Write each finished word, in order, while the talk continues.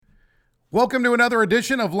Welcome to another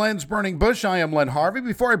edition of Len's Burning Bush. I am Len Harvey.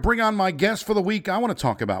 Before I bring on my guest for the week, I want to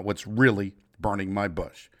talk about what's really burning my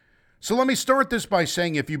bush. So let me start this by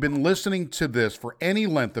saying if you've been listening to this for any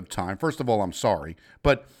length of time, first of all, I'm sorry,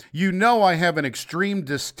 but you know I have an extreme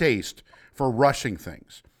distaste for rushing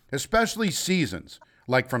things, especially seasons,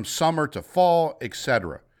 like from summer to fall,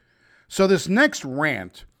 etc. So this next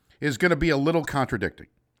rant is going to be a little contradicting.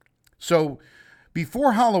 So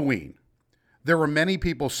before Halloween, there were many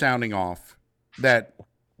people sounding off that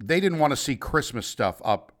they didn't want to see Christmas stuff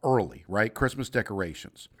up early, right? Christmas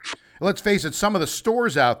decorations. Let's face it, some of the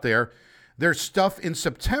stores out there, there's stuff in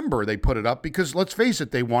September they put it up because, let's face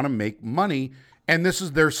it, they want to make money, and this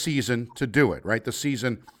is their season to do it, right? The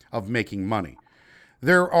season of making money.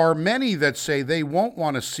 There are many that say they won't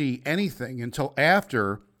want to see anything until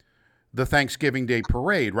after the Thanksgiving Day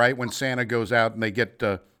parade, right? When Santa goes out and they get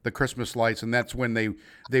the Christmas lights, and that's when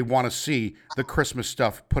they want to see the Christmas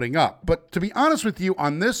stuff putting up. But to be honest with you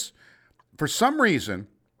on this, for some reason,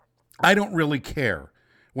 I don't really care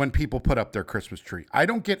when people put up their Christmas tree. I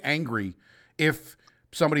don't get angry if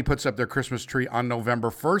somebody puts up their Christmas tree on November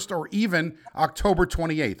 1st or even October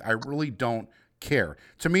 28th. I really don't care.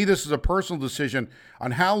 To me, this is a personal decision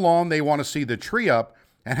on how long they want to see the tree up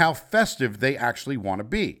and how festive they actually want to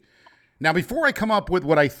be. Now, before I come up with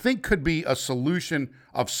what I think could be a solution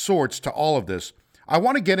of sorts to all of this, I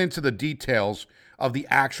want to get into the details of the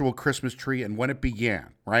actual Christmas tree and when it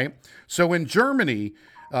began, right? So in Germany,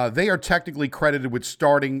 they are technically credited with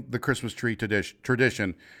starting the Christmas tree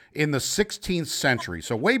tradition in the 16th century.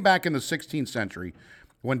 So way back in the 16th century,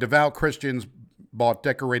 when devout Christians brought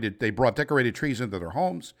decorated trees into their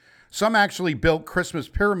homes. Some actually built Christmas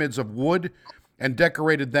pyramids of wood and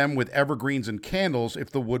decorated them with evergreens and candles if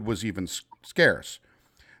the wood was even scarce.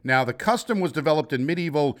 Now, the custom was developed in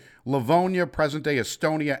medieval Livonia, present-day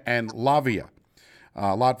Estonia, and Latvia,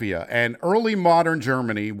 and early modern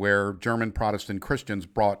Germany, where German Protestant Christians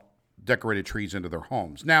brought decorated trees into their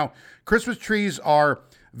homes. Now, Christmas trees are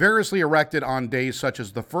variously erected on days such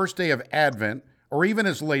as the first day of Advent, or even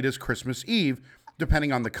as late as Christmas Eve,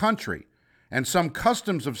 depending on the country. And some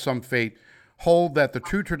customs of some faith hold that the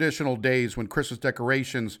two traditional days when Christmas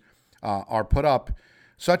decorations are put up,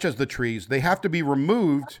 such as the trees, they have to be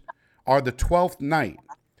removed are the 12th night.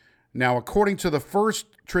 Now, according to the first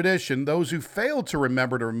tradition, those who fail to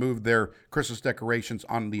remember to remove their Christmas decorations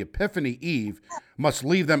on the Epiphany Eve must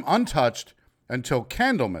leave them untouched until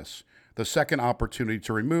Candlemas, the second opportunity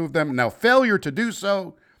to remove them. Now, failure to do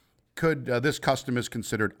so this custom is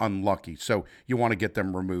considered unlucky, so you want to get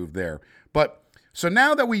them removed there. So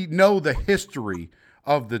now that we know the history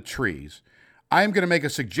of the trees, I'm going to make a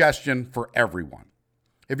suggestion for everyone.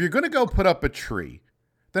 If you're going to go put up a tree,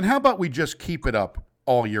 then how about we just keep it up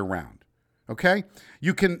all year round? Okay?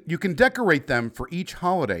 You can decorate them for each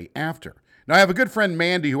holiday after. Now, I have a good friend,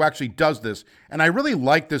 Mandy, who actually does this, and I really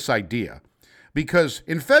like this idea because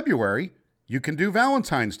in February, you can do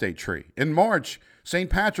Valentine's Day tree. In March, St.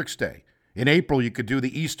 Patrick's Day. In April, you could do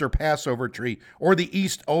the Easter Passover tree, or the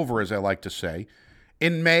Eastover, as I like to say.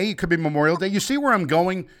 In May, it could be Memorial Day. You see where I'm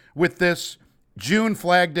going with this? June,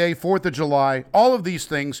 Flag Day, 4th of July, all of these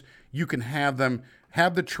things, you can have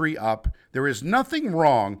the tree up. There is nothing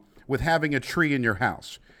wrong with having a tree in your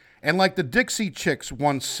house. And like the Dixie Chicks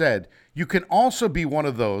once said, you can also be one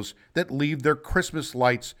of those that leave their Christmas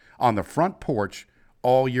lights on the front porch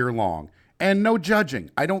all year long. And no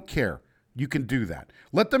judging. I don't care. You can do that.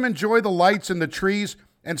 Let them enjoy the lights and the trees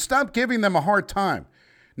and stop giving them a hard time.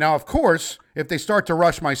 Now, of course, if they start to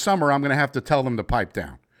rush my summer, I'm going to have to tell them to pipe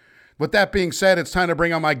down. With that being said, it's time to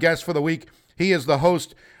bring on my guest for the week. He is the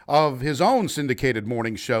host of his own syndicated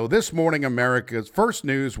morning show, This Morning America's First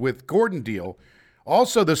News with Gordon Deal,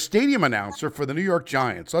 also the stadium announcer for the New York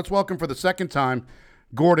Giants. Let's welcome for the second time,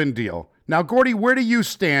 Gordon Deal. Now, Gordy, where do you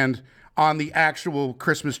stand on the actual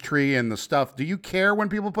Christmas tree and the stuff? Do you care when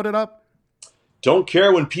people put it up? Don't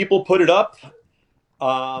care when people put it up.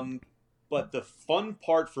 But the fun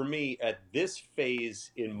part for me at this phase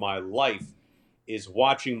in my life is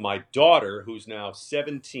watching my daughter, who's now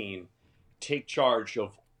 17, take charge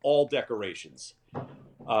of all decorations,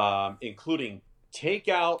 including take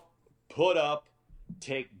out, put up,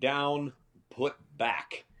 take down, put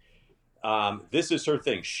back. This is her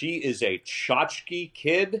thing. She is a tchotchke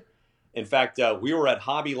kid. In fact, we were at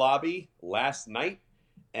Hobby Lobby last night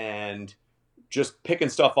and just picking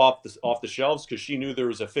stuff off the shelves because she knew there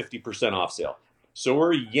was a 50% off sale. So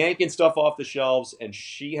we're yanking stuff off the shelves, and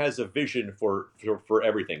she has a vision for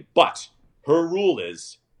everything. But her rule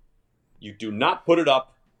is you do not put it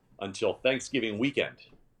up until Thanksgiving weekend.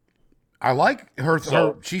 I like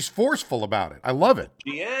her. She's forceful about it. I love it.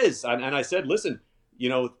 She is. And I said, listen,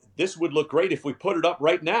 this would look great if we put it up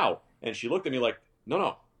right now. And she looked at me like, no,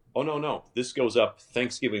 no. Oh, no, no. This goes up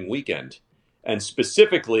Thanksgiving weekend, and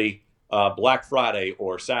specifically Black Friday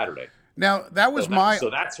or Saturday. Now, that was So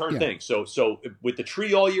that's her thing. So with the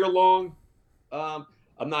tree all year long, I'm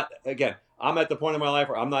at the point in my life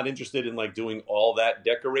where I'm not interested in like doing all that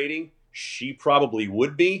decorating. She probably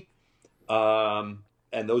would be. And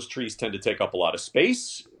those trees tend to take up a lot of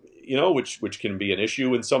space, which can be an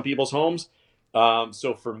issue in some people's homes.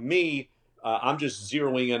 So for me, I'm just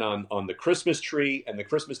zeroing in on the Christmas tree and the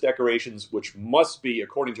Christmas decorations, which must be,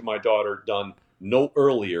 according to my daughter, done no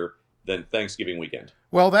earlier than Thanksgiving weekend.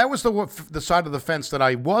 Well, that was the side of the fence that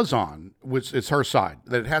I was on, which is her side,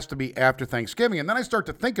 that it has to be after Thanksgiving. And then I start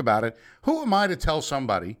to think about it. Who am I to tell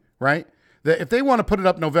somebody, right, that if they want to put it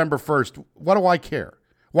up November 1st, what do I care?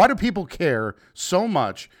 Why do people care so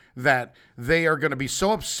much that they are going to be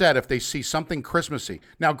so upset if they see something Christmassy?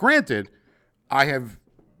 Now, granted, I have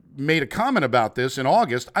made a comment about this in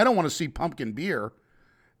August. I don't want to see pumpkin beer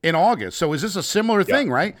in August. So is this a similar thing,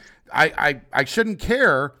 right? I shouldn't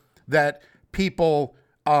care that people,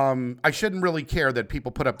 I shouldn't really care that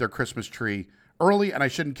people put up their Christmas tree early, and I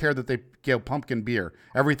shouldn't care that they get pumpkin beer.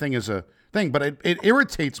 Everything is a thing, but it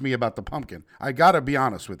irritates me about the pumpkin. I got to be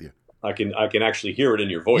honest with you. I can actually hear it in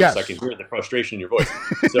your voice. Yes. I can hear the frustration in your voice.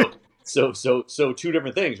 So two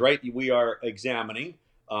different things, right? We are examining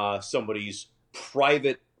somebody's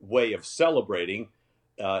private way of celebrating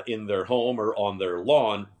in their home or on their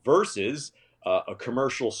lawn versus a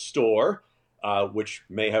commercial store, which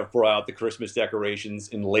may have brought out the Christmas decorations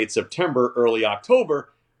in late September, early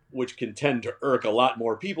October, which can tend to irk a lot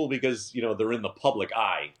more people because, they're in the public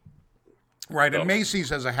eye. Right. And Macy's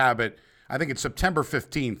has a habit. I think it's September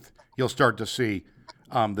 15th. You'll start to see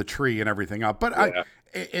the tree and everything up. But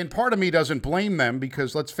and part of me doesn't blame them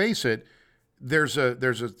because let's face it, there's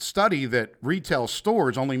a study that retail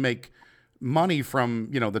stores only make money from,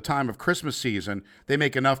 the time of Christmas season. They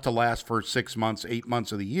make enough to last for 6 months, 8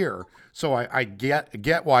 months of the year. So I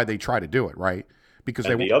get why they try to do it, right? Because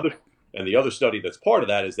the other study that's part of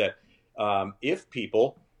that is that if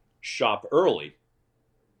people shop early,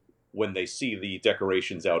 when they see the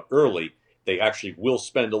decorations out early, they actually will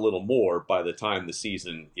spend a little more by the time the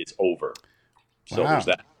season is over. So there's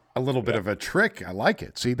that. A little bit of a trick. I like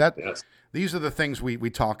it. See that? Yes. These are the things we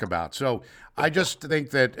talk about. So I just think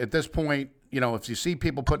that at this point, if you see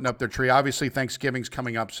people putting up their tree, obviously Thanksgiving's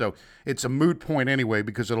coming up, so it's a moot point anyway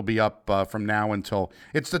because it'll be up from now until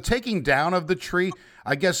it's the taking down of the tree.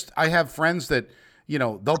 I guess I have friends that,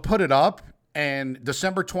 they'll put it up and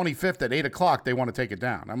December 25th at 8:00, they want to take it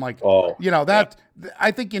down. I'm like,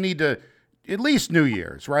 I think you need to, at least New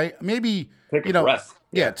Year's, right? Maybe, take a breath.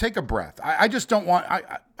 Yeah, take a breath. I just don't want,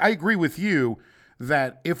 I agree with you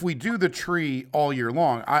that if we do the tree all year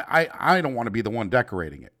long, I don't want to be the one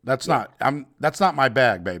decorating it. That's not my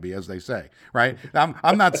bag, baby, as they say, right?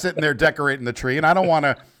 I'm not sitting there decorating the tree, and I don't want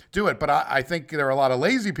to do it. But I think there are a lot of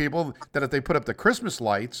lazy people that if they put up the Christmas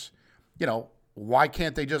lights, why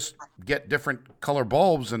can't they just get different color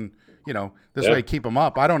bulbs and this way keep them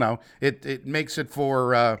up? I don't know. It makes it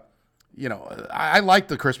for I like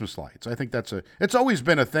the Christmas lights. I think it's always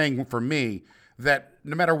been a thing for me that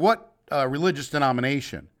no matter what religious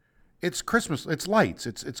denomination, it's Christmas, it's lights,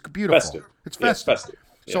 it's beautiful. Festive. It's festive. Yeah, festive.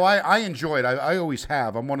 Yeah. So I enjoy it. I always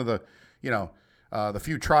have. I'm one of the, the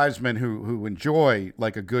few tribesmen who enjoy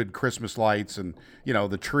like a good Christmas lights and,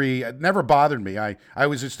 the tree. It never bothered me. I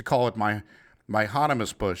always used to call it my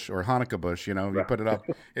Hanukkah bush or Hanukkah bush, you put it up.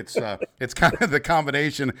 It's kind of the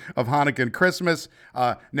combination of Hanukkah and Christmas.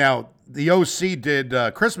 Now the OC did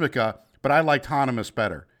Chrismica, but I liked Hanukkah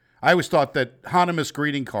better. I always thought that Hanukkah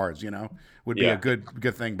greeting cards, would be a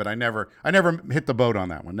good thing, but I never hit the boat on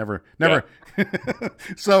that one. Never. Yeah.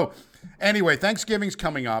 So anyway, Thanksgiving's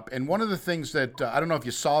coming up, and one of the things that I don't know if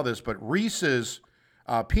you saw this, but Reese's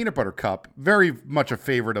peanut butter cup, very much a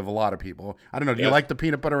favorite of a lot of people. I don't know. Do you like the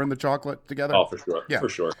peanut butter and the chocolate together? Oh, for sure. Yeah, for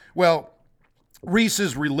sure. Well,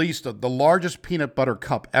 Reese's released the largest peanut butter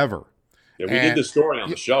cup ever. Yeah, we did the story on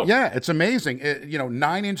the show. Yeah, it's amazing.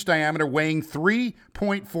 9-inch diameter, weighing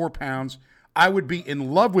 3.4 pounds. I would be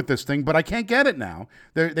in love with this thing, but I can't get it now.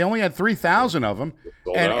 They only had 3,000 of them,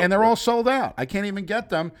 and they're all sold out. I can't even get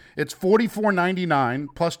them. It's $44.99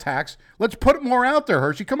 plus tax. Let's put more out there,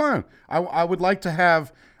 Hershey. Come on. I would like to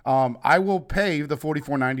have. I will pay the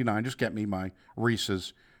 $44.99. Just get me my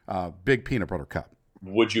Reese's big peanut butter cup.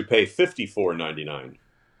 Would you pay $54.99?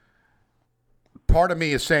 Part of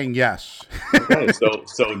me is saying yes. Okay,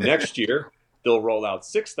 so next year they'll roll out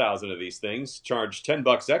 6,000 of these things, charge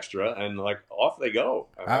 $10 extra, and like off they go.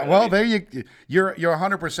 Well, there you're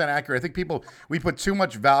 100% accurate. I think we put too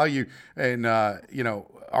much value in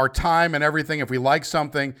our time and everything. If we like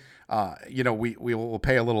something, we will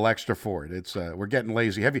pay a little extra for it. It's we're getting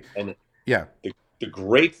lazy. Have you? And Yeah. the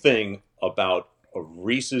great thing about a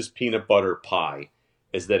Reese's peanut butter pie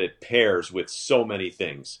is that it pairs with so many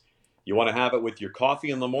things. You want to have it with your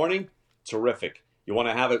coffee in the morning? Terrific. You want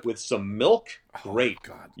to have it with some milk? Great. Oh,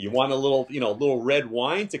 God. You want a little red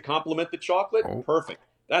wine to complement the chocolate? Oh. Perfect.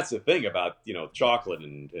 That's the thing about, chocolate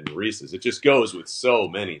and Reese's. It just goes with so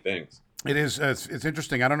many things. It is. It's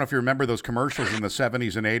interesting. I don't know if you remember those commercials in the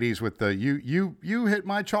 70s and 80s with the you hit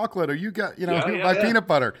my chocolate, or you got my peanut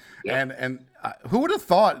butter, and who would have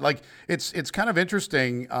thought? Like it's kind of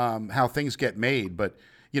interesting how things get made. But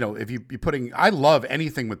if you're putting, I love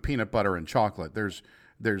anything with peanut butter and chocolate.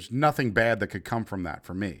 There's nothing bad that could come from that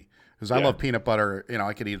for me, because I love peanut butter.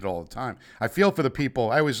 I could eat it all the time. I feel for the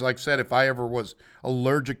people. I always said if I ever was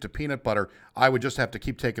allergic to peanut butter, I would just have to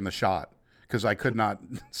keep taking the shot, because I could not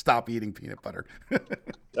stop eating peanut butter.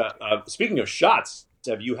 Speaking of shots,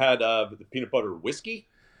 have you had the peanut butter whiskey?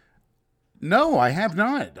 No, I have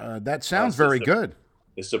not. That sounds very good.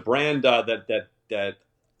 It's a brand that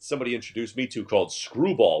somebody introduced me to called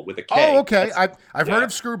Screwball with a K. Oh, okay. I've heard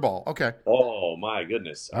of Screwball. Okay. Oh my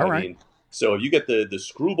goodness. All right. So if you get the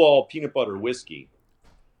Screwball peanut butter whiskey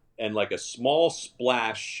and like a small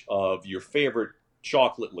splash of your favorite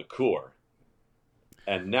chocolate liqueur,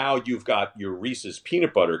 and now you've got your Reese's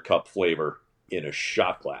peanut butter cup flavor in a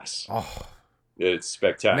shot glass. Oh, it's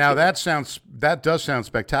spectacular. Now that does sound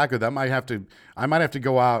spectacular. I might have to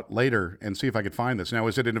go out later and see if I could find this. Now,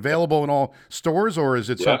 is it available in all stores, or is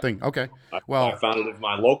it something? Okay. Well, I found it at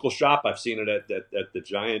my local shop. I've seen it at the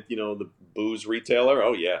giant, the booze retailer.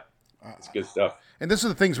 Oh yeah, it's good stuff. And this is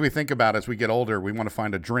the things we think about as we get older. We want to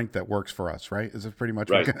find a drink that works for us, right? Is it pretty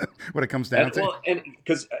much right. what it comes down to? Well,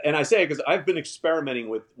 and I say it because I've been experimenting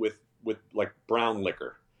with like brown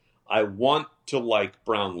liquor. I want to like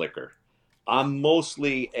brown liquor. I'm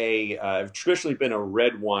mostly I've traditionally been a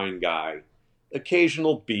red wine guy,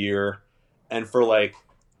 occasional beer, and for like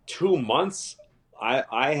 2 months,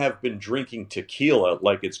 I have been drinking tequila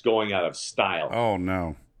like it's going out of style. Oh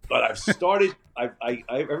no! But I've started. I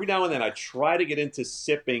every now and then I try to get into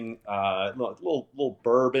sipping little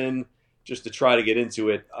bourbon just to try to get into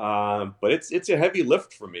it. But it's a heavy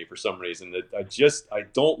lift for me for some reason. I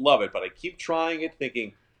don't love it, but I keep trying it,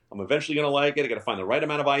 thinking I'm eventually going to like it. I got to find the right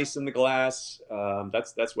amount of ice in the glass.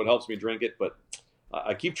 That's what helps me drink it. But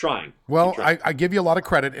I keep trying. Well, I give you a lot of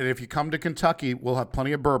credit, and if you come to Kentucky, we'll have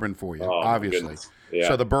plenty of bourbon for you, obviously. Yeah.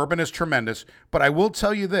 So the bourbon is tremendous. But I will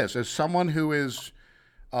tell you this, as someone who is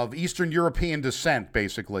of Eastern European descent,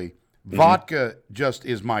 basically, vodka just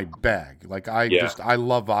is my bag. Like I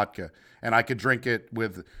love vodka, and I could drink it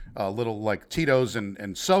with a little like Tito's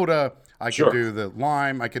and soda. I could do the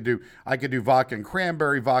lime. I could do vodka and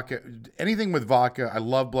cranberry vodka. Anything with vodka. I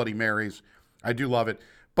love Bloody Marys. I do love it.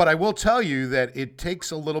 But I will tell you that it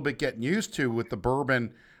takes a little bit getting used to with the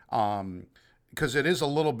bourbon, because it is a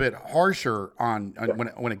little bit harsher on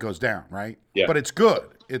when it goes down, right? Yeah. But it's good.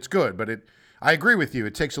 It's good. But I agree with you.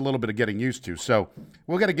 It takes a little bit of getting used to. So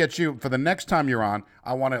we're going to get you, for the next time you're on,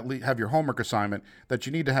 I want to have your homework assignment that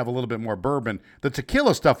you need to have a little bit more bourbon. The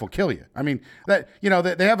tequila stuff will kill you. I mean, they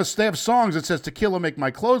have songs that says tequila make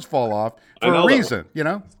my clothes fall off for a reason,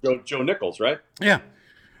 Joe Nichols, right? Yeah.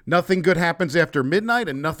 Nothing good happens after midnight,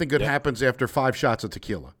 and nothing good happens after 5 shots of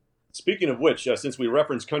tequila. Speaking of which, since we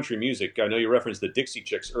referenced country music, I know you referenced the Dixie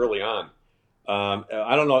Chicks early on.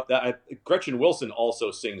 I don't know. Gretchen Wilson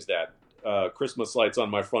also sings that. Christmas lights on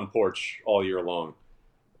my front porch all year long.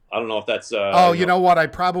 I don't know if that's. You know what? I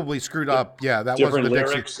probably screwed up. Yeah, that wasn't the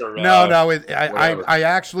lyrics Dixie. or, No. I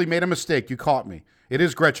actually made a mistake. You caught me. It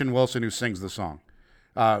is Gretchen Wilson who sings the song.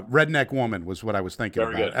 Redneck Woman was what I was thinking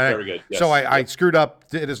about. Very good. Yes. So I screwed up.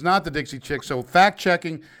 It is not the Dixie Chicks. So fact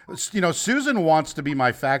checking. Susan wants to be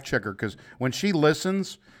my fact checker, because when she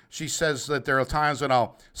listens, she says that there are times when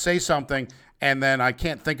I'll say something and then I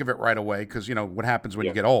can't think of it right away, because what happens when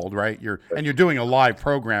you get old, right? You're doing a live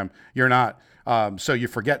program. You're not, so you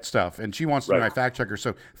forget stuff. And she wants to be my fact checker.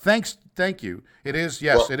 So thank you. It is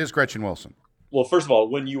it is Gretchen Wilson. Well, first of all,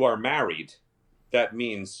 when you are married, that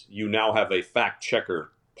means you now have a fact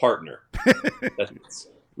checker partner. That's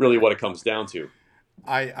really what it comes down to.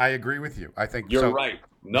 I agree with you. I think you're right.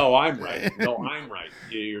 No, I'm right. No, I'm right.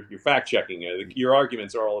 You're fact checking. Your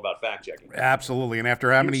arguments are all about fact checking. Absolutely. And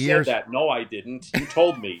after how many years? You said that. No, I didn't. You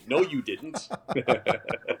told me. No, you didn't.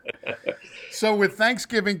 So with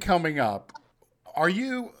Thanksgiving coming up, are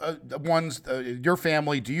you the ones your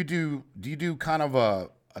family? Do you do kind of a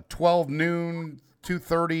 12 noon,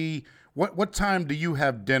 2:30? What time do you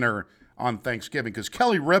have dinner on Thanksgiving? Because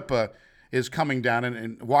Kelly Ripa is coming down,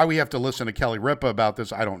 and why we have to listen to Kelly Ripa about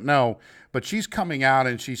this, I don't know. But she's coming out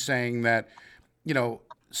and she's saying that,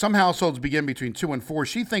 some households begin between 2 and 4.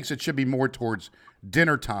 She thinks it should be more towards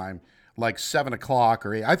dinner time, like 7 o'clock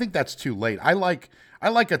or 8. I think that's too late. I like a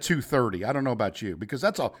 2:30. I don't know about you because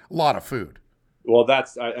that's a lot of food. Well,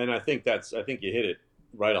 I think you hit it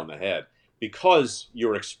right on the head because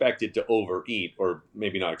you're expected to overeat, or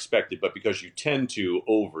maybe not expected, but because you tend to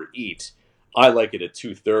overeat. I like it at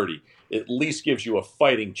 2:30. It at least gives you a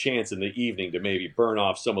fighting chance in the evening to maybe burn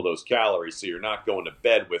off some of those calories, so you're not going to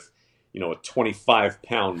bed with, a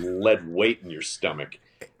 25-pound lead weight in your stomach.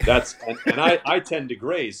 I tend to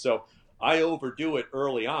graze, so I overdo it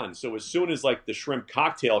early on. So as soon as like the shrimp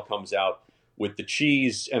cocktail comes out with the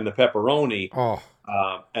cheese and the pepperoni,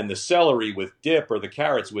 and the celery with dip or the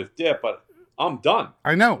carrots with dip, but I'm done.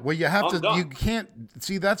 I know. Well, I'm done. you can't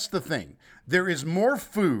see. That's the thing. There is more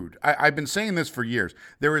food. I've been saying this for years.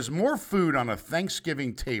 There is more food on a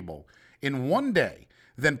Thanksgiving table in one day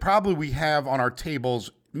than probably we have on our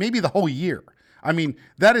tables maybe the whole year. I mean,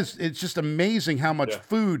 it's just amazing how much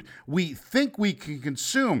food we think we can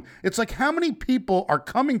consume. It's like how many people are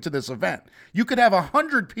coming to this event? You could have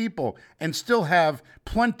 100 people and still have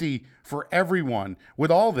plenty for everyone with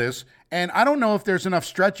all this. And I don't know if there's enough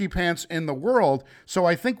stretchy pants in the world. So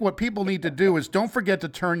I think what people need to do is don't forget to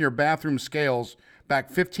turn your bathroom scales back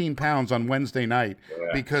 15 pounds on Wednesday night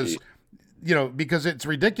because it's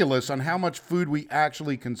ridiculous on how much food we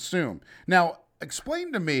actually consume. Now,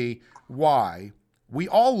 explain to me why we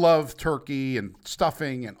all love turkey and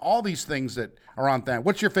stuffing and all these things that are on that.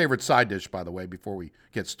 What's your favorite side dish, by the way, before we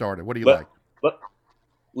get started? What do you like?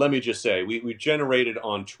 Let me just say, we generated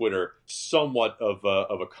on Twitter somewhat of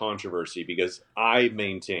a controversy because I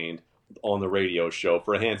maintained on the radio show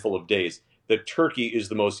for a handful of days that turkey is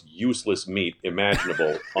the most useless meat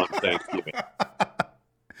imaginable on Thanksgiving.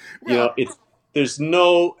 There's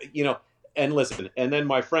no, and listen, and then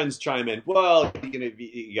my friends chime in, well,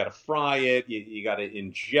 you got to fry it, you got to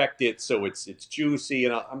inject it so it's juicy,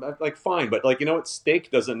 and I'm like, fine, but like, steak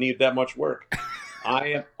doesn't need that much work.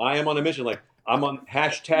 I am on a mission, like, I'm on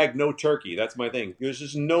 #no turkey. That's my thing. There's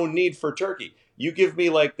just no need for turkey. You give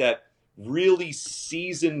me like that really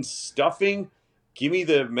seasoned stuffing. Give me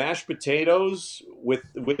the mashed potatoes with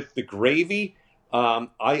the gravy.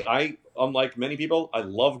 I unlike many people, I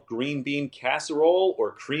love green bean casserole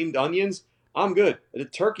or creamed onions. I'm good. The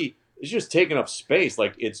turkey is just taking up space.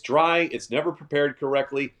 Like, it's dry. It's never prepared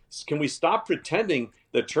correctly. Can we stop pretending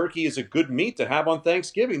that turkey is a good meat to have on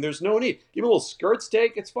Thanksgiving? There's no need. Give me a little skirt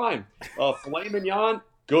steak. It's fine. Filet mignon,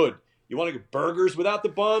 good. You want to get burgers without the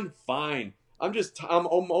bun? Fine. I'm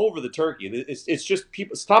over the turkey. It's just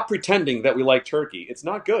people stop pretending that we like turkey. It's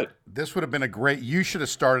not good. This would have been you should have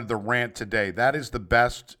started the rant today. That is the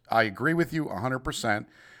best. I agree with you 100%.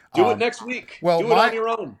 Do it next week. Well, do it on your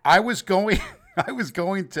own. I was going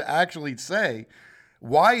to actually say,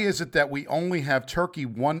 why is it that we only have turkey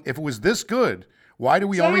if it was this good, why do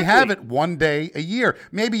we only have it one day a year?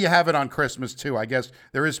 Maybe you have it on Christmas too. I guess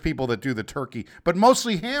there is people that do the turkey, but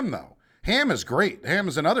mostly ham though. Ham is great. Ham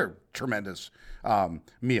is another tremendous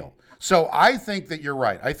meal. So I think that you're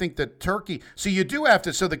right. I think that turkey, so you do have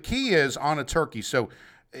to, so the key is on a turkey. So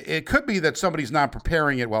it could be that somebody's not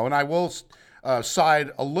preparing it well. And I will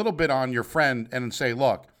side a little bit on your friend and say,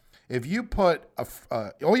 look, if you put,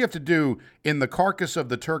 all you have to do in the carcass of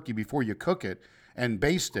the turkey before you cook it and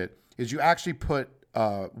baste it is you actually put,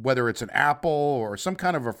 whether it's an apple or some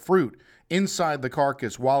kind of a fruit inside the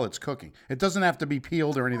carcass while it's cooking. It doesn't have to be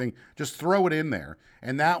peeled or anything. Just throw it in there,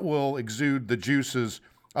 and that will exude the juices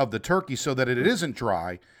of the turkey so that it isn't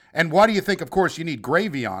dry. And why do you think, of course, you need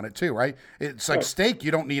gravy on it too, right? It's like steak.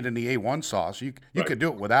 You don't need any A1 sauce. You could do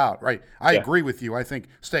it without, right? I agree with you. I think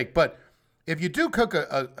steak. But if you do cook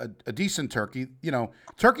a decent turkey,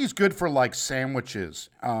 turkey's good for like sandwiches.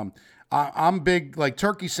 I'm big like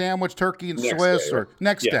turkey sandwich, turkey and Swiss, or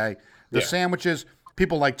next day. The sandwiches,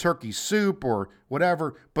 people like turkey soup or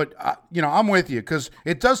whatever. But, I'm with you because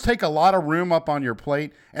it does take a lot of room up on your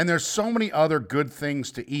plate. And there's so many other good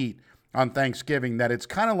things to eat on Thanksgiving that it's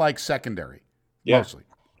kind of like secondary, mostly.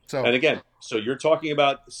 So, and again, so you're talking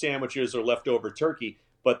about sandwiches or leftover turkey,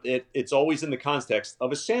 but it's always in the context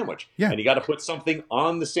of a sandwich. Yeah. And you got to put something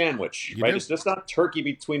on the sandwich, right? It's just not turkey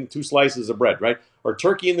between two slices of bread, right? Or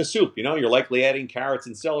turkey in the soup. You're likely adding carrots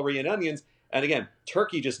and celery and onions. And again,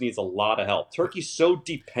 turkey just needs a lot of help. Turkey's so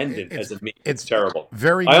dependent as a meat. It's terrible.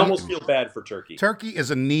 Very. I almost feel bad for turkey. Turkey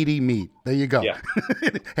is a needy meat. There you go. Yeah.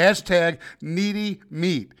 Hashtag needy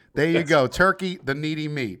meat. There you go. Turkey, the needy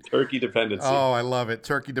meat. Turkey dependency. Oh, I love it.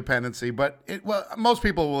 Turkey dependency. But most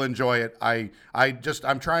people will enjoy it. I'm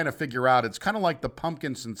trying to figure out. It's kind of like the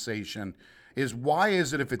pumpkin sensation. Why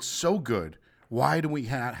is it, if it's so good, why do we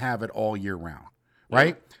have it all year round?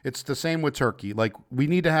 Right? Yeah. It's the same with turkey. Like, we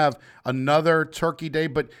need to have another turkey day,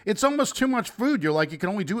 but it's almost too much food. You're like, you can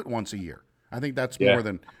only do it once a year. I think that's more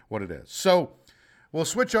than what it is. So we'll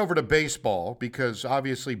switch over to baseball, because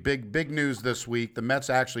obviously big news this week. The Mets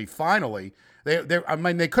actually finally, they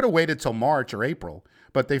could have waited till March or April,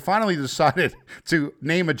 but they finally decided to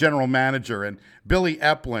name a general manager, and Billy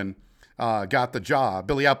Epler got the job.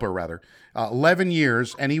 Billy Epler, rather, 11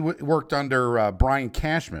 years, and he worked under Brian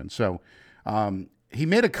Cashman. So he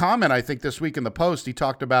made a comment, I think, this week in the Post. He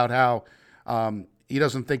talked about how he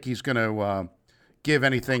doesn't think he's going to give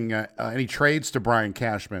anything, any trades to Brian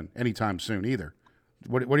Cashman anytime soon either.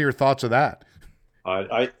 What are your thoughts of that?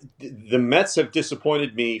 The Mets have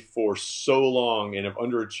disappointed me for so long and have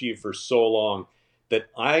underachieved for so long that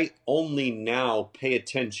I only now pay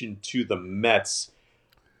attention to the Mets.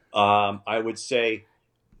 I would say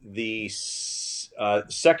the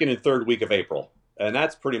second and third week of April, and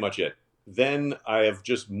that's pretty much it. Then I have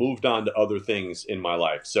just moved on to other things in my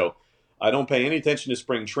life. So I don't pay any attention to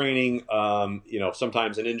spring training.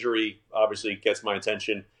 Sometimes an injury obviously gets my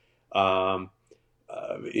attention. When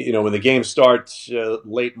the games start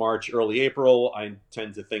late March, early April, I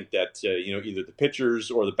tend to think that, either the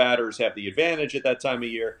pitchers or the batters have the advantage at that time of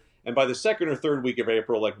year. And by the second or third week of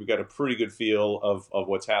April, we've got a pretty good feel of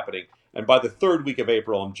what's happening. And by the third week of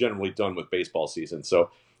April, I'm generally done with baseball season.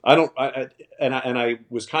 So I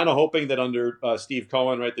was kind of hoping that under Steve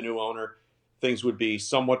Cohen, right, the new owner, things would be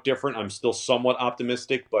somewhat different. I'm still somewhat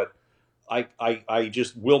optimistic, but I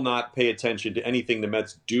just will not pay attention to anything the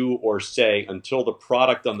Mets do or say until the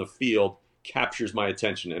product on the field captures my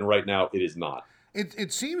attention. And right now, it is not.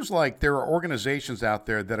 It seems like there are organizations out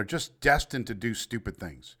there that are just destined to do stupid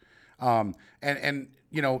things.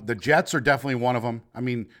 The Jets are definitely one of them. I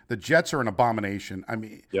mean, the Jets are an abomination. I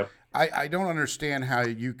mean, yep. I don't understand how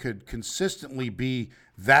you could consistently be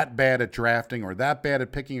that bad at drafting or that bad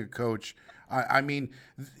at picking a coach.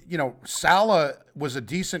 Saleh was a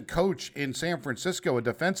decent coach in San Francisco, a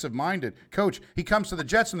defensive-minded coach. He comes to the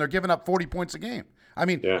Jets, and they're giving up 40 points a game. I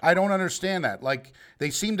mean, yeah. I don't understand that. Like, they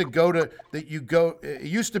seem to go to – it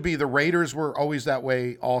used to be the Raiders were always that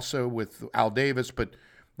way also with Al Davis, but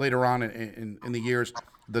later on in the years –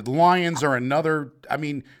 the Lions are another. I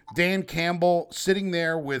mean, Dan Campbell sitting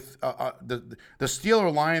there with the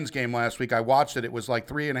Steeler-Lions game last week. I watched it. It was like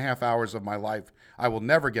 3.5 hours of my life I will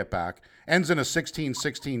never get back. Ends in a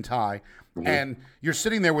 16-16 tie. Mm-hmm. And you're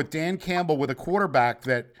sitting there with Dan Campbell with a quarterback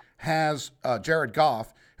that has Jared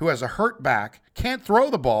Goff, who has a hurt back, can't throw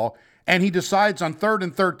the ball, and he decides on 3rd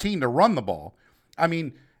and 13 to run the ball. I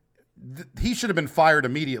mean, he should have been fired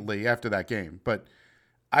immediately after that game. But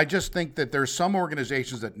I just think that there's some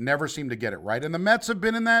organizations that never seem to get it right. And the Mets have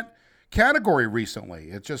been in that category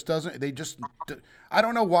recently. It just doesn't, I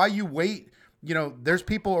don't know why you wait. There's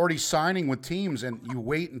people already signing with teams and you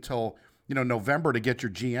wait until, November to get your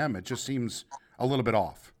GM. It just seems a little bit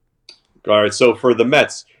off. All right. So for the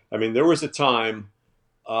Mets, I mean, there was a time,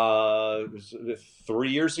 it was 3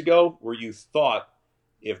 years ago where you thought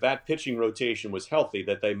if that pitching rotation was healthy,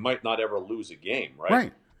 that they might not ever lose a game, right?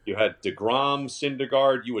 Right. You had DeGrom,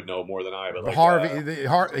 Syndergaard. You would know more than I. But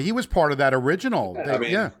Harvey, he was part of that original.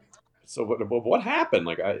 Yeah. So what happened?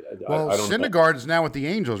 I don't Syndergaard is now with the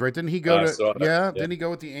Angels, right? Didn't he go to? Yeah. Didn't he go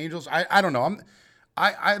with the Angels? I don't know.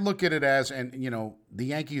 I look at it as, the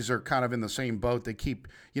Yankees are kind of in the same boat. They keep,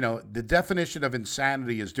 the definition of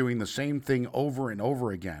insanity is doing the same thing over and over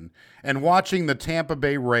again. And watching the Tampa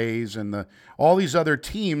Bay Rays and all these other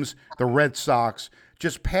teams, the Red Sox,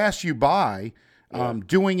 just pass you by.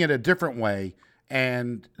 Doing it a different way,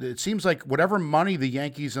 and it seems like whatever money the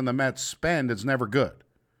Yankees and the Mets spend is never good.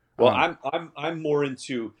 Well, I'm more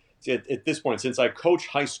into at this point, since I coach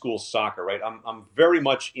high school soccer, right? I'm very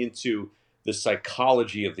much into the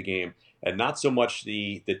psychology of the game and not so much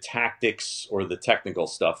the tactics or the technical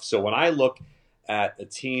stuff. So when I look at a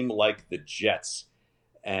team like the Jets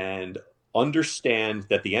and understand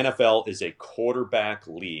that the NFL is a quarterback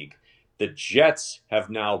league, the Jets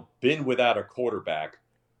have now been without a quarterback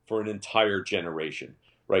for an entire generation,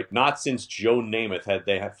 right? Not since Joe Namath have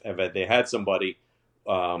they had somebody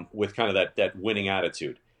with kind of that winning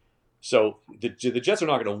attitude. So the Jets are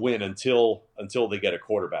not going to win until they get a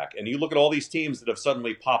quarterback. And you look at all these teams that have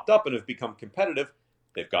suddenly popped up and have become competitive.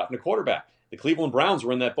 They've gotten a quarterback. The Cleveland Browns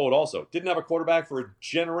were in that boat also. Didn't have a quarterback for a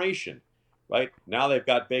generation, right? Now they've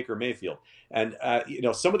got Baker Mayfield. And,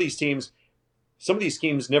 some of these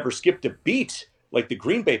teams never skipped a beat. Like the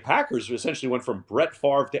Green Bay Packers essentially went from Brett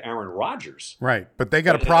Favre to Aaron Rodgers. Right. But they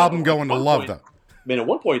got a problem going to Love, though. I mean, at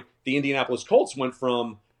one point, the Indianapolis Colts went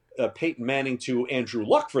from Peyton Manning to Andrew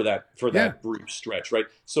Luck for that brief stretch, right?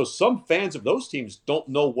 So some fans of those teams don't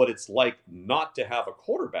know what it's like not to have a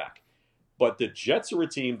quarterback. But the Jets are a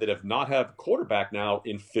team that have not had a quarterback now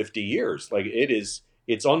in 50 years. Like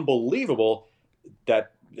it's unbelievable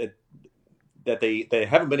that they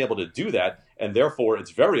haven't been able to do that, and therefore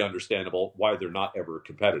it's very understandable why they're not ever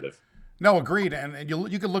competitive. No, agreed. And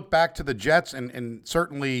you could look back to the Jets, and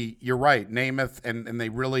certainly you're right. Namath, and they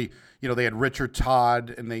really, they had Richard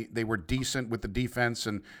Todd, and they were decent with the defense,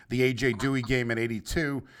 and the A.J. Dewey game in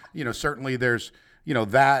 '82. Certainly there's,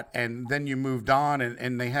 that, and then you moved on,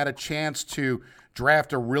 and they had a chance to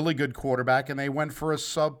draft a really good quarterback, and they went for a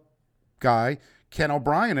sub guy, Ken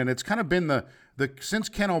O'Brien. And it's kind of been the since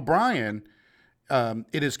Ken O'Brien,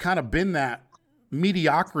 it has kind of been that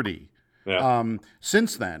mediocrity. Yeah.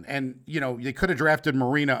 Since then, and they could have drafted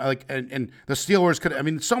Marino, and the Steelers could. I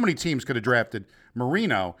mean, so many teams could have drafted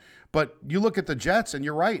Marino, but you look at the Jets, and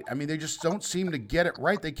you're right. I mean, they just don't seem to get it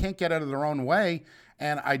right. They can't get out of their own way,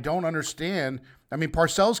 and I don't understand. I mean,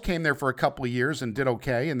 Parcells came there for a couple of years and did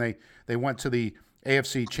okay, and they went to the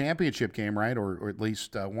AFC Championship game, right, or at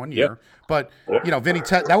least 1 year. Yep. But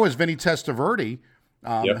that was Vinny Testaverde.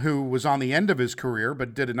 Who was on the end of his career,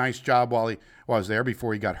 but did a nice job while he was there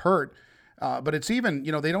before he got hurt. But it's even,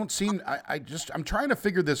 they don't seem. I'm trying to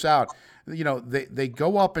figure this out. They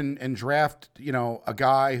go up and draft, a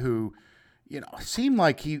guy who, seemed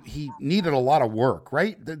like he needed a lot of work,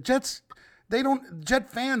 right? The Jets,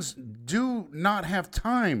 Jet fans do not have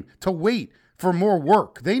time to wait for more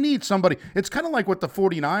work. They need somebody. It's kind of like what the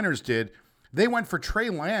 49ers did. They went for Trey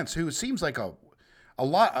Lance, who seems like a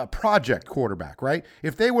project quarterback, right?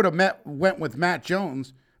 If they would have went with Mac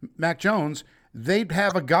Jones, they'd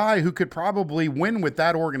have a guy who could probably win with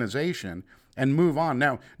that organization and move on.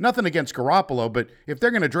 Now, nothing against Garoppolo, but if they're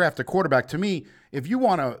going to draft a quarterback, to me, if you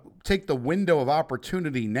want to take the window of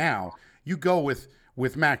opportunity now, you go with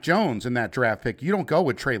Mac Jones in that draft pick. You don't go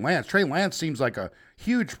with Trey Lance. Trey Lance seems like a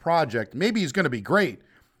huge project. Maybe he's going to be great,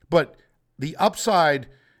 but the upside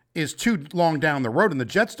is too long down the road, and the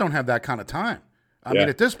Jets don't have that kind of time. I mean,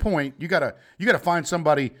 at this point, you gotta find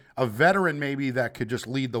somebody, a veteran maybe, that could just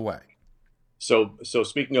lead the way. So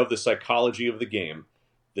speaking of the psychology of the game,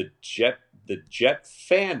 the Jet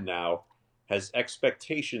fan now has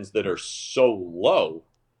expectations that are so low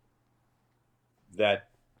that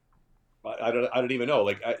I don't even know.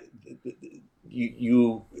 Like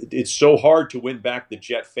it's so hard to win back the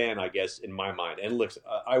Jet fan, I guess, in my mind. And look,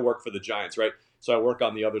 I work for the Giants, right? So I work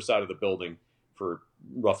on the other side of the building for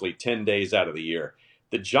roughly 10 days out of the year.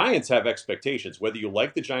 The Giants have expectations, whether you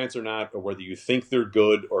like the Giants or not, or whether you think they're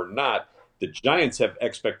good or not. The Giants have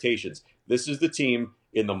expectations. This is the team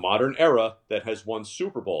in the modern era that has won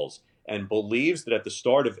Super Bowls and believes that at the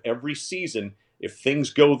start of every season, if things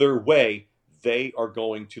go their way, they are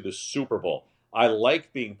going to the Super Bowl. I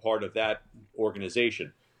like being part of that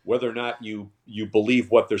organization, whether or not you believe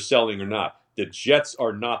what they're selling or not. The Jets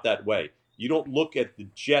are not that way. You don't look at the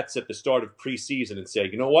Jets at the start of preseason and say,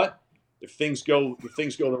 you know what? If things go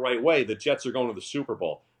the right way, the Jets are going to the Super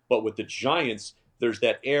Bowl. But with the Giants, there's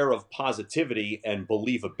that air of positivity and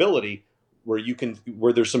believability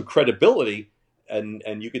where there's some credibility,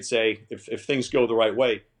 and you could say if things go the right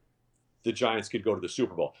way, the Giants could go to the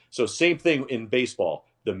Super Bowl. So same thing in baseball.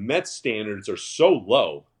 The Mets standards are so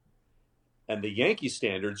low, and the Yankees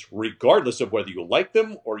standards, regardless of whether you like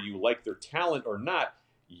them or you like their talent or not,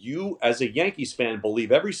 you, as a Yankees fan, believe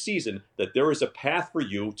every season that there is a path for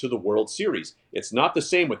you to the World Series. It's not the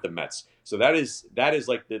same with the Mets. So that is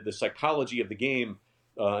like the psychology of the game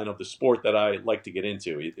and of the sport that I like to get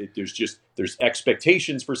into. There's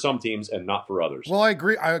expectations for some teams and not for others. Well, I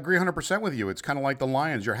agree 100% with you. It's kind of like the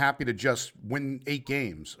Lions. You're happy to just win 8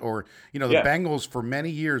 games. Or, the Bengals for many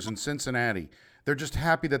years in Cincinnati. They're just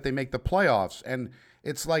happy that they make the playoffs. And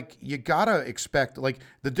it's like you got to expect, like,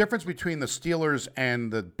 the difference between the Steelers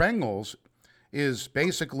and the Bengals is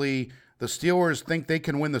basically the Steelers think they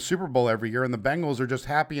can win the Super Bowl every year, and the Bengals are just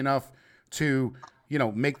happy enough to,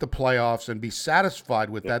 make the playoffs and be satisfied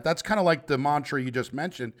with that. That's kind of like the mantra you just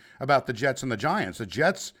mentioned about the Jets and the Giants. The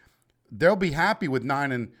Jets, they'll be happy with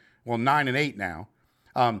 9 and 8 now.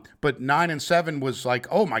 But 9 and 7 was like,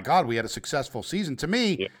 oh my God, we had a successful season. To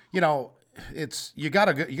me, it's you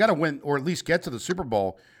gotta win or at least get to the Super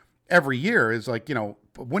Bowl every year. Is like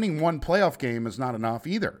winning one playoff game is not enough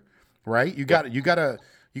either, right? You got to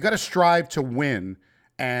You got to strive to win.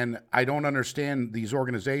 And I don't understand these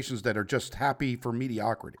organizations that are just happy for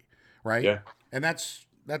mediocrity, right? Yeah. And that's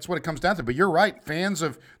what it comes down to. But you're right. Fans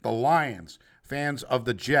of the Lions, fans of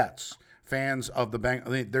the Jets, fans of the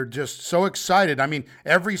Bengals, they're just so excited. I mean,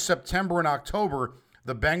 every September and October,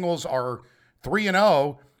 the Bengals are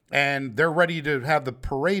 3-0, and they're ready to have the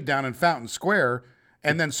parade down in Fountain Square.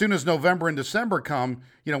 And then soon as November and December come,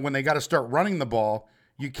 when they got to start running the ball,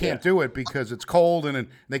 you can't do it because it's cold and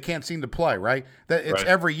they can't seem to play, right? It's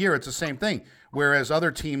every year. It's the same thing. Whereas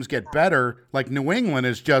other teams get better, like New England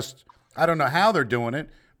is just, I don't know how they're doing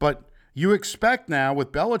it, but you expect now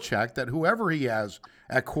with Belichick that whoever he has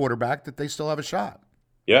at quarterback, that they still have a shot.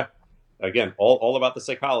 Yeah. Again, all about the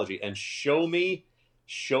psychology. And show me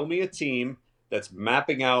a team that's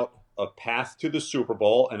mapping out a path to the Super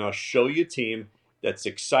Bowl, and I'll show you a team that's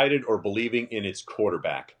excited or believing in its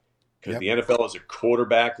quarterback. Because the NFL is a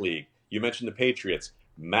quarterback league. You mentioned the Patriots,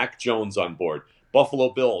 Mac Jones on board. Buffalo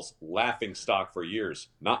Bills, laughing stock for years.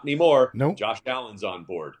 Not anymore. Nope. Josh Allen's on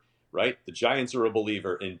board, right? The Giants are a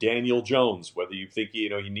believer in Daniel Jones, whether you think he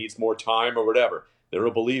needs more time or whatever. They're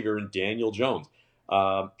a believer in Daniel Jones.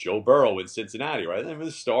 Joe Burrow in Cincinnati, right? They're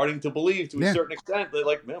starting to believe to a certain extent that,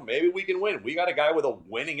 like, man, maybe we can win. We got a guy with a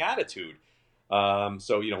winning attitude.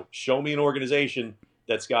 So, show me an organization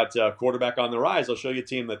that's got quarterback on the rise. I'll show you a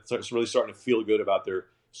team that's really starting to feel good about their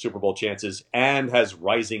Super Bowl chances and has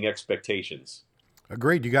rising expectations.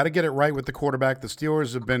 Agreed. You got to get it right with the quarterback. The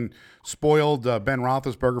Steelers have been spoiled Ben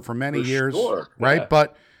Roethlisberger for many years, right? Yeah.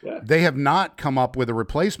 But they have not come up with a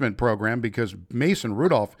replacement program because Mason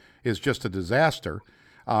Rudolph is just a disaster.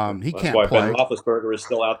 He can't play. Ben Roethlisberger is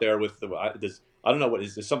still out there with I don't know what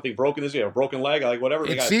is something broken. Is he a broken leg? Like whatever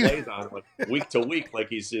the guy plays on, like week to week, like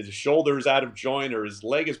his shoulder's out of joint or his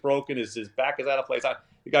leg is broken, his back is out of place.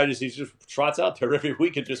 The guy just trots out there every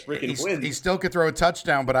week and just freaking wins. He still could throw a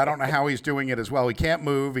touchdown, but I don't know how he's doing it as well. He can't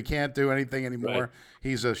move. He can't do anything anymore. Right.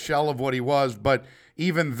 He's a shell of what he was. But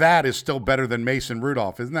even that is still better than Mason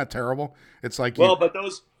Rudolph. Isn't that terrible? It's like but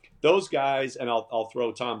those guys, and I'll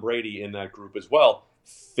throw Tom Brady in that group as well.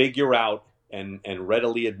 Figure out and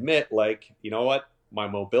readily admit, like, you know what, my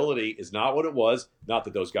mobility is not what it was. Not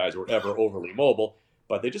that those guys were ever overly mobile,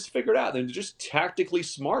 but they just figured out. They're just tactically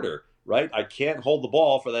smarter, right? I can't hold the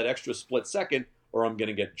ball for that extra split second, or I'm going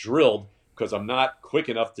to get drilled because I'm not quick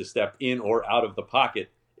enough to step in or out of the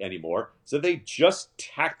pocket anymore. So they just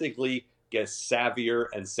tactically get savvier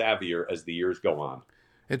and savvier as the years go on.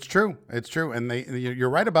 It's true. It's true. And you're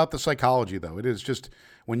right about the psychology, though. It is just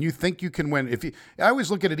when you think you can win. I always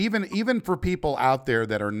look at it, even for people out there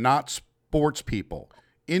that are not sports people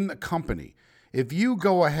in the company. If you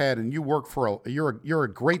go ahead and you work for you're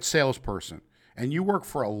a great salesperson and you work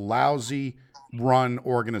for a lousy run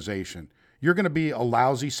organization, you're going to be a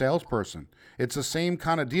lousy salesperson. It's the same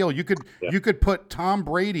kind of deal. You could put Tom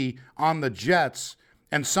Brady on the Jets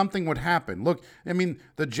and something would happen. Look, I mean,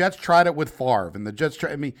 the Jets tried it with Favre, and the Jets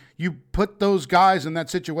you put those guys in that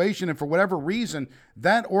situation, and for whatever reason,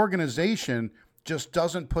 that organization just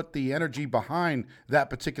doesn't put the energy behind that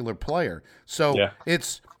particular player. So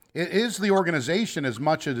it is the organization as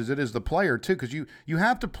much as it is the player too, because you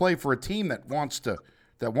have to play for a team that wants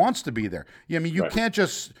to be there. I mean, you can't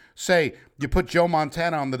just say you put Joe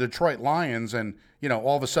Montana on the Detroit Lions and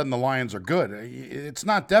all of a sudden the Lions are good. It's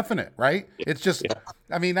not definite, right? It's just,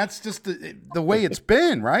 I mean, that's just the way it's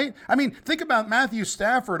been, right? I mean, think about Matthew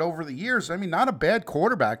Stafford over the years. I mean, not a bad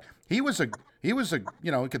quarterback. He was a he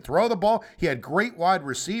could throw the ball. He had great wide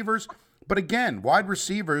receivers. But again, wide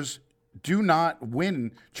receivers do not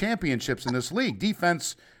win championships in this league.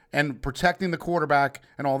 Defense and protecting the quarterback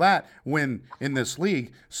and all that win in this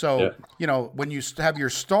league. So, when you have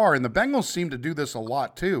your star, and the Bengals seem to do this a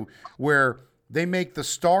lot too, where they make the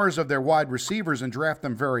stars of their wide receivers and draft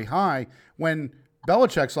them very high, when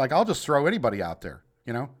Belichick's like, I'll just throw anybody out there,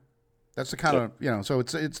 That's the kind of, so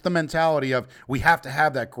it's the mentality of we have to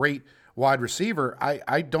have that great wide receiver.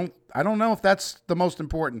 I don't know if that's the most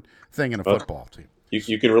important thing in a football team.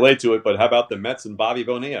 You can relate to it, but how about the Mets and Bobby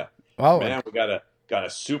Bonilla? Oh, man, we got a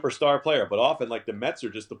superstar player, but often like the Mets are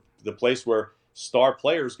just the place where star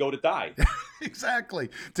players go to die. Exactly.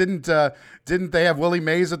 Didn't they have Willie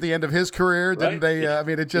Mays at the end of his career? Didn't they? I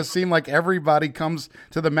mean, it just seemed like everybody comes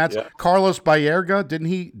to the Mets. Yeah. Carlos Baerga, didn't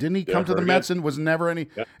he come to the Mets and was never any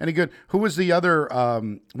good? Who was the other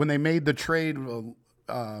when they made the trade?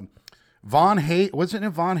 Von Hay, wasn't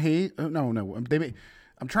it Von Hay? No.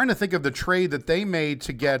 I'm trying to think of the trade that they made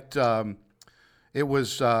to get. It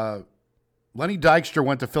was Lenny Dykstra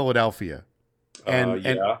went to Philadelphia. And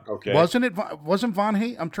wasn't Von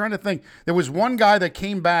Hay? I'm trying to think. There was one guy that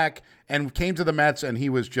came back and came to the Mets, and he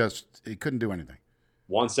couldn't do anything.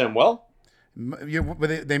 Juan Samuel?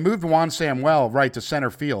 They moved Juan Samuel right to center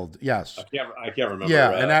field. Yes. I can't remember.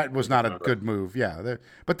 Yeah, and that was not a good move. Yeah,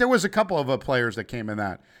 but there was a couple of players that came in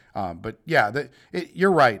that. But yeah,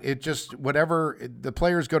 you're right. It just whatever the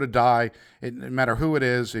players go to die, no matter who it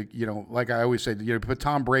is. Like I always say, put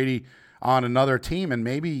Tom Brady on another team, and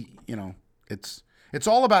maybe it's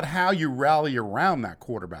all about how you rally around that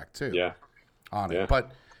quarterback too. Yeah. On it,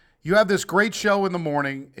 but. You have this great show in the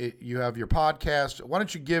morning. You have your podcast. Why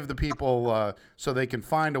don't you give the people so they can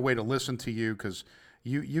find a way to listen to you? Because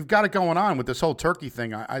you've got it going on with this whole turkey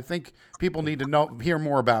thing. I think people need to hear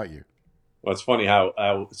more about you. Well, it's funny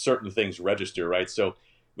how certain things register, right? So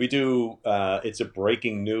we do, it's a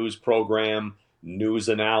breaking news program, news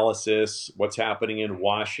analysis, what's happening in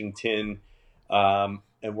Washington, and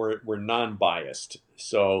we're non-biased.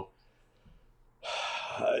 So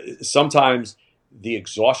sometimes the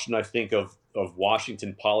exhaustion, I think, of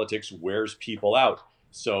Washington politics wears people out.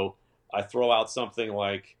 So I throw out something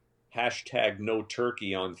like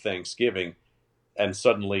 #NoTurkey on Thanksgiving, and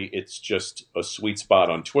suddenly it's just a sweet spot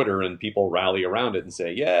on Twitter, and people rally around it and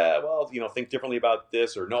say, yeah, well, think differently about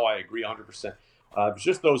this, or no, I agree 100%. It's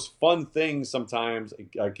just those fun things sometimes.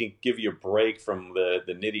 I can give you a break from the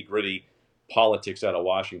nitty-gritty politics out of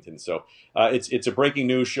Washington. So it's a breaking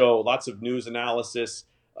news show, lots of news analysis,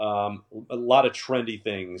 a lot of trendy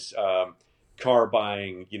things, car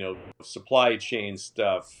buying, supply chain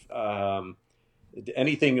stuff,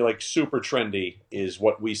 anything like super trendy is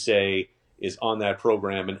what we say is on that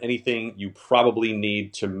program, and anything you probably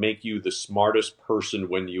need to make you the smartest person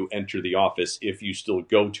when you enter the office, if you still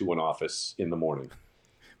go to an office in the morning.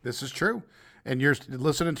 This is true. And you're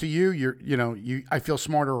listening to you, I feel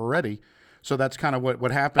smarter already. So that's kind of what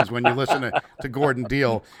happens when you listen to Gordon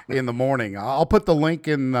Deal in the morning. I'll put the link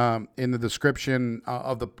in the description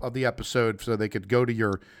of the episode so they could go to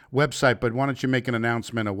your website. But why don't you make an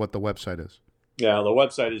announcement of what the website is? Yeah, the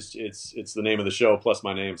website is it's the name of the show plus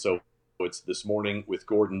my name. So it's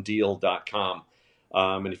thismorningwithgordondeal.com.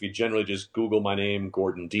 And if you generally just Google my name,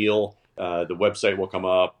 Gordon Deal, the website will come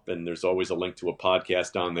up, and there's always a link to a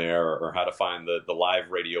podcast on there, or how to find the live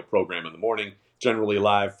radio program in the morning. Generally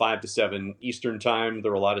live 5 to 7 Eastern time.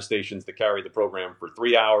 There are a lot of stations that carry the program for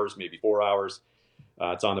 3 hours, maybe 4 hours.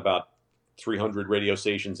 It's on about 300 radio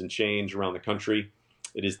stations and change around the country.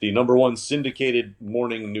 It is the #1 syndicated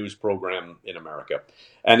morning news program in America.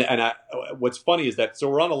 And what's funny is that, so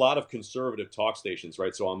we're on a lot of conservative talk stations,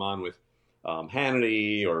 right? So I'm on with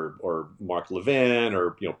Hannity or Mark Levin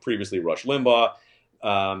or previously Rush Limbaugh.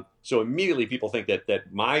 So immediately people think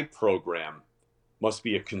that my program must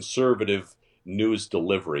be a conservative news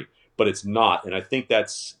delivery, but it's not. And I think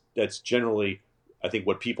that's generally, I think,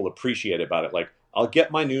 what people appreciate about it. Like, I'll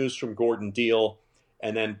get my news from Gordon Deal,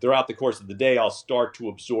 and then throughout the course of the day, I'll start to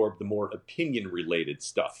absorb the more opinion-related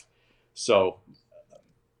stuff. So,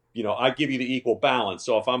 I give you the equal balance.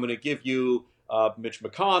 So if I'm going to give you Mitch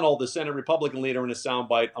McConnell, the Senate Republican leader, in a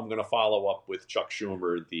soundbite, I'm going to follow up with Chuck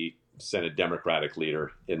Schumer, the Senate Democratic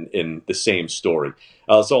leader, in the same story.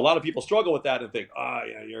 So a lot of people struggle with that and think,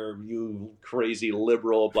 you crazy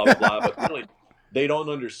liberal, blah, blah, blah. But really, they don't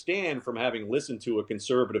understand, from having listened to a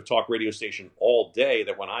conservative talk radio station all day,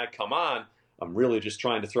 that when I come on, I'm really just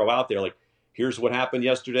trying to throw out there, like, here's what happened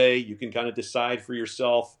yesterday. You can kind of decide for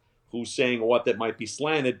yourself who's saying what that might be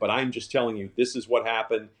slanted, but I'm just telling you this is what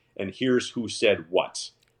happened, and here's who said what.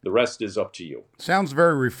 The rest is up to you. Sounds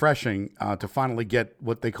very refreshing to finally get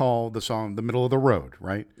what they call the song "The Middle of the Road,"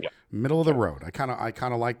 right? Yeah. Middle of the road. I kind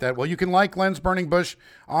of like that. Well, you can like Lens Burning Bush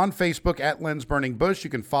on Facebook at Lens Burning Bush. You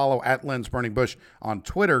can follow at Lens Burning Bush on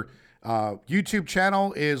Twitter. YouTube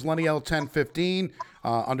channel is Lenny1015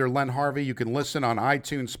 under Len Harvey. You can listen on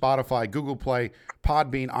iTunes, Spotify, Google Play,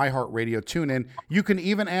 Podbean, iHeartRadio, TuneIn. You can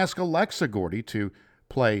even ask Alexa Gordy to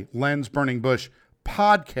play Lens Burning Bush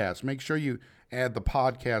podcast. Make sure you add the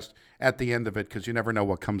podcast at the end of it, because you never know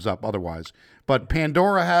what comes up otherwise. But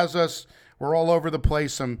Pandora has us. We're all over the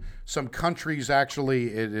place. Some countries,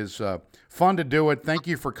 actually. It is fun to do it. Thank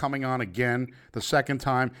you for coming on again the second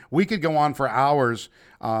time. We could go on for hours,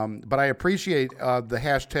 but I appreciate the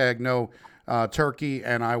hashtag #NoTurkey,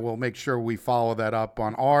 and I will make sure we follow that up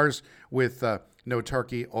on ours with no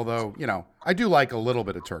turkey. Although, I do like a little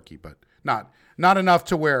bit of turkey, but not enough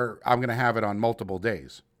to where I'm going to have it on multiple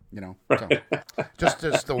days. So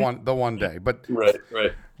just the one day, but right.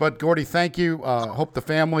 But Gordy, thank you. Hope the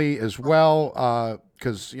family as well,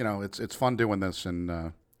 because it's fun doing this,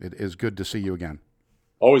 and it is good to see you again.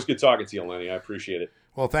 Always good talking to you, Lenny. I appreciate it.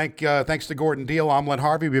 Well, thanks to Gordon Deal. I'm Len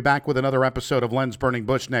Harvey. We'll be back with another episode of Lens Burning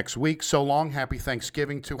Bush next week. So long. Happy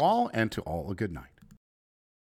Thanksgiving to all, and to all a good night.